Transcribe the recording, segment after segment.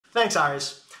Thanks,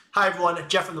 Iris. Hi, everyone.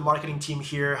 Jeff from the marketing team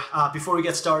here. Before we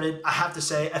get started, I have to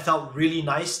say I felt really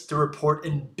nice to report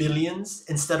in billions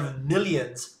instead of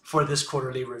millions for this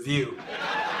quarterly review.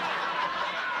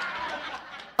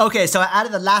 Okay, so I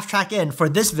added the laugh track in for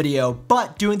this video,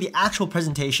 but during the actual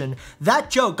presentation,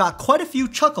 that joke got quite a few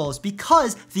chuckles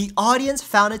because the audience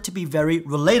found it to be very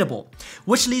relatable.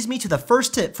 Which leads me to the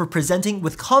first tip for presenting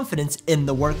with confidence in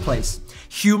the workplace: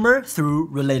 humor through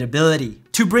relatability.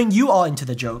 To bring you all into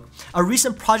the joke, a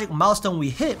recent project milestone we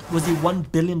hit was the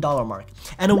 $1 billion mark,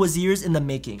 and it was years in the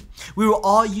making. We were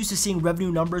all used to seeing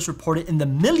revenue numbers reported in the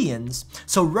millions,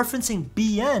 so referencing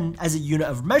BN as a unit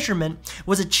of measurement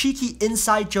was a cheeky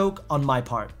inside joke on my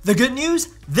part. The good news?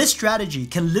 This strategy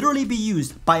can literally be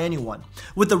used by anyone,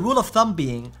 with the rule of thumb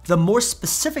being the more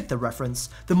specific the reference,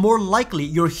 the more likely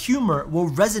your humor will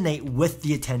resonate with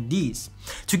the attendees.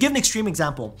 To give an extreme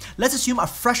example, let's assume a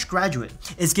fresh graduate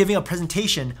is giving a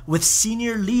presentation with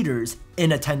senior leaders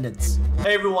in attendance.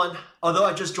 Hey everyone, although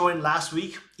I just joined last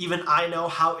week, even I know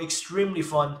how extremely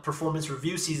fun performance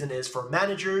review season is for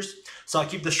managers, so I'll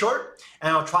keep this short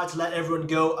and I'll try to let everyone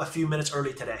go a few minutes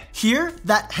early today. Here,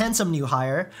 that handsome new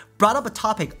hire brought up a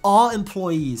topic all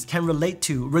employees can relate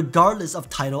to regardless of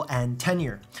title and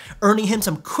tenure, earning him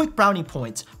some quick brownie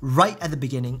points right at the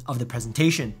beginning of the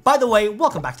presentation. By the way,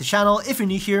 welcome back to the channel. If you're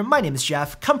new here, my name is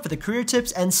Jeff. Come for the career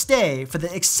tips and stay for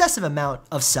the excessive amount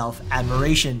of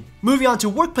self-admiration. Moving on to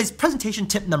workplace presentation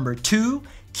tip number 2,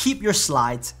 keep your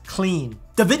slides clean.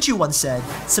 Da Vinci once said,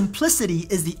 simplicity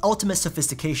is the ultimate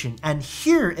sophistication, and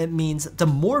here it means the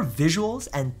more visuals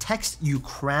and text you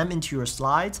cram into your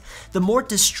slides, the more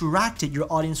distracted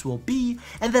your audience will be,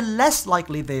 and the less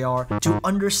likely they are to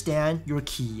understand your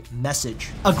key message.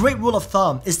 A great rule of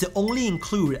thumb is to only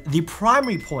include the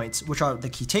primary points, which are the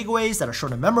key takeaways that are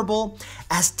short and memorable,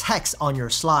 as text on your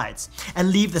slides,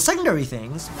 and leave the secondary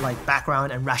things, like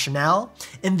background and rationale,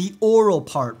 in the oral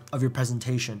part of your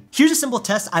presentation. Here's a simple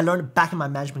test I learned back in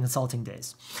my management consulting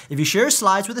days. If you share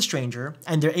slides with a stranger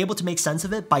and they're able to make sense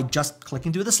of it by just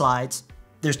clicking through the slides,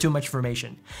 there's too much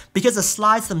information, because the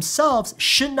slides themselves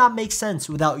should not make sense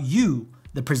without you,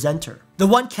 the presenter. The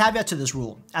one caveat to this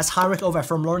rule, as Heinrich over at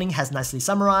Firm Learning has nicely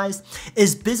summarized,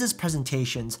 is business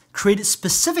presentations created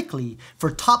specifically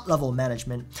for top-level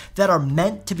management that are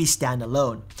meant to be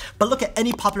standalone. But look at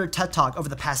any popular TED Talk over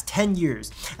the past 10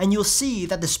 years, and you'll see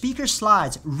that the speaker's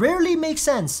slides rarely make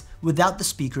sense without the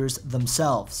speakers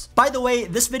themselves. By the way,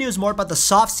 this video is more about the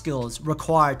soft skills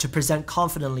required to present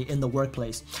confidently in the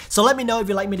workplace. So let me know if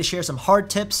you'd like me to share some hard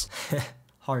tips.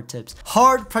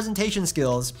 Hard presentation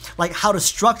skills, like how to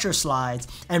structure slides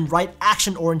and write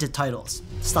action-oriented titles,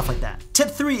 stuff like that. Tip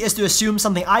 3 is to assume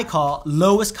something I call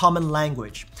lowest common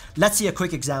language. Let's see a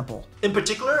quick example. In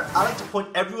particular, I like to point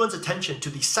everyone's attention to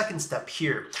the second step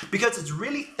here, because it's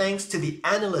really thanks to the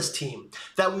analyst team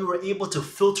that we were able to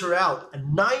filter out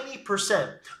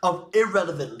 90% of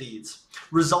irrelevant leads,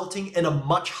 resulting in a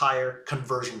much higher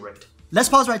conversion rate. Let's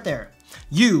pause right there.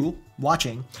 You,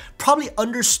 watching, probably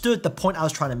understood the point I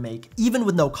was trying to make, even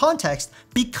with no context,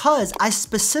 because I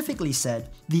specifically said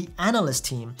the analyst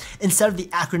team instead of the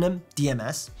acronym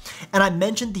DMS, and I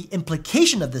mentioned the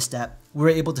implication of this step. We're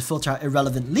able to filter out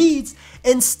irrelevant leads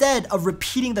instead of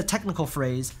repeating the technical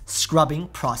phrase, scrubbing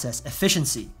process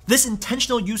efficiency. This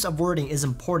intentional use of wording is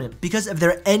important because if there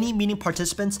are any meeting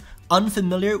participants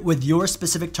unfamiliar with your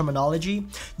specific terminology,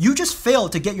 you just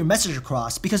failed to get your message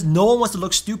across because no one wants to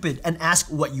look stupid and ask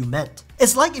what you meant.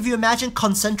 It's like if you imagine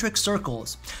concentric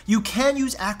circles. You can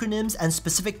use acronyms and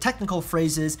specific technical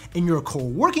phrases in your core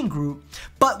working group,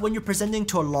 but when you're presenting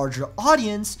to a larger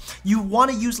audience, you want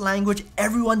to use language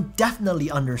everyone definitely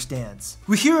understands.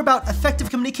 We hear about effective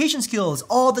communication skills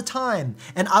all the time,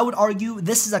 and I would argue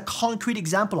this is a concrete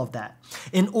example of that.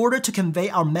 In order to convey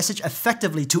our message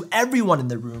effectively to everyone in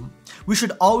the room, we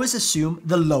should always assume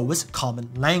the lowest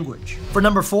common language. For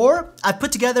number 4, I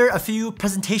put together a few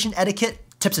presentation etiquette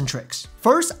tips and tricks.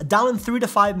 First, dial in 3 to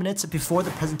 5 minutes before the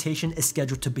presentation is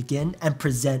scheduled to begin and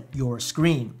present your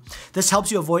screen. This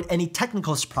helps you avoid any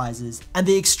technical surprises and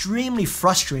the extremely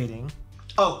frustrating.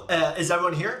 Oh, is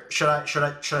everyone here? Should I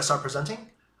start presenting?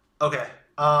 Okay.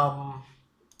 No,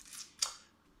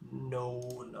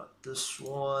 not this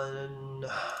one.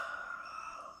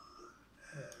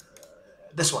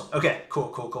 This one. Okay,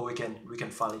 cool. We can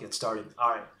finally get started.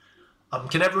 All right.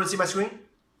 Can everyone see my screen?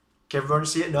 Can everyone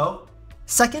see it? No?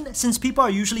 Second, since people are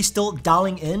usually still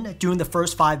dialing in during the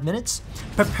first 5 minutes,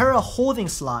 prepare a holding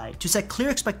slide to set clear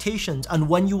expectations on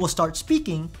when you will start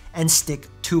speaking and stick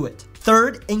to it.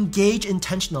 Third, engage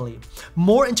intentionally.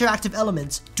 More interactive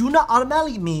elements do not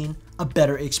automatically mean a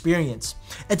better experience.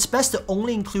 It's best to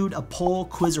only include a poll,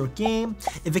 quiz, or game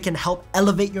if it can help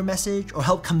elevate your message or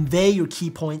help convey your key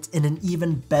points in an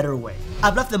even better way.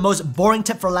 I've left the most boring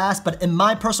tip for last, but in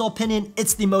my personal opinion,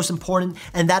 it's the most important,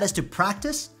 and that is to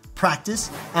practice, practice,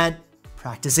 and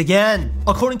practice again.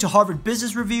 According to Harvard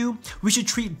Business Review, we should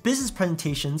treat business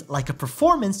presentations like a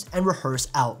performance and rehearse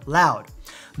out loud.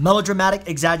 Melodramatic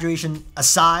exaggeration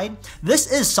aside,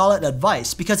 this is solid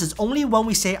advice because it's only when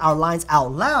we say our lines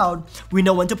out loud we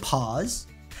know when to pause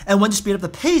and when to speed up the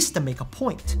pace to make a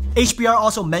point. HBR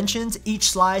also mentions each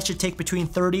slide should take between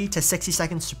 30 to 60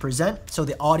 seconds to present, so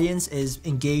the audience is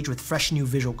engaged with fresh new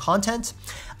visual content.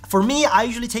 For me, I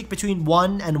usually take between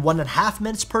 1 and 1.5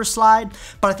 minutes per slide,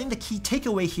 but I think the key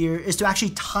takeaway here is to actually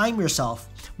time yourself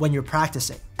when you're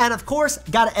practicing. And of course,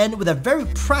 gotta end with a very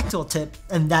practical tip,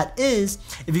 and that is,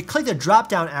 if you click the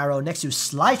drop-down arrow next to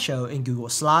slideshow in Google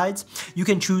Slides, you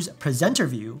can choose presenter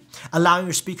view, allowing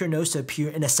your speaker notes to appear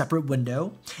in a separate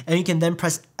window, and you can then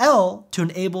press L to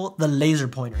enable the laser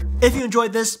pointer. If you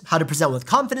enjoyed this How to Present with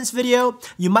Confidence video,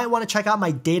 you might want to check out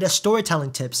my data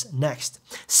storytelling tips next.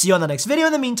 See you on the next video.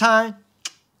 In the meantime,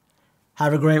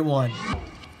 have a great one.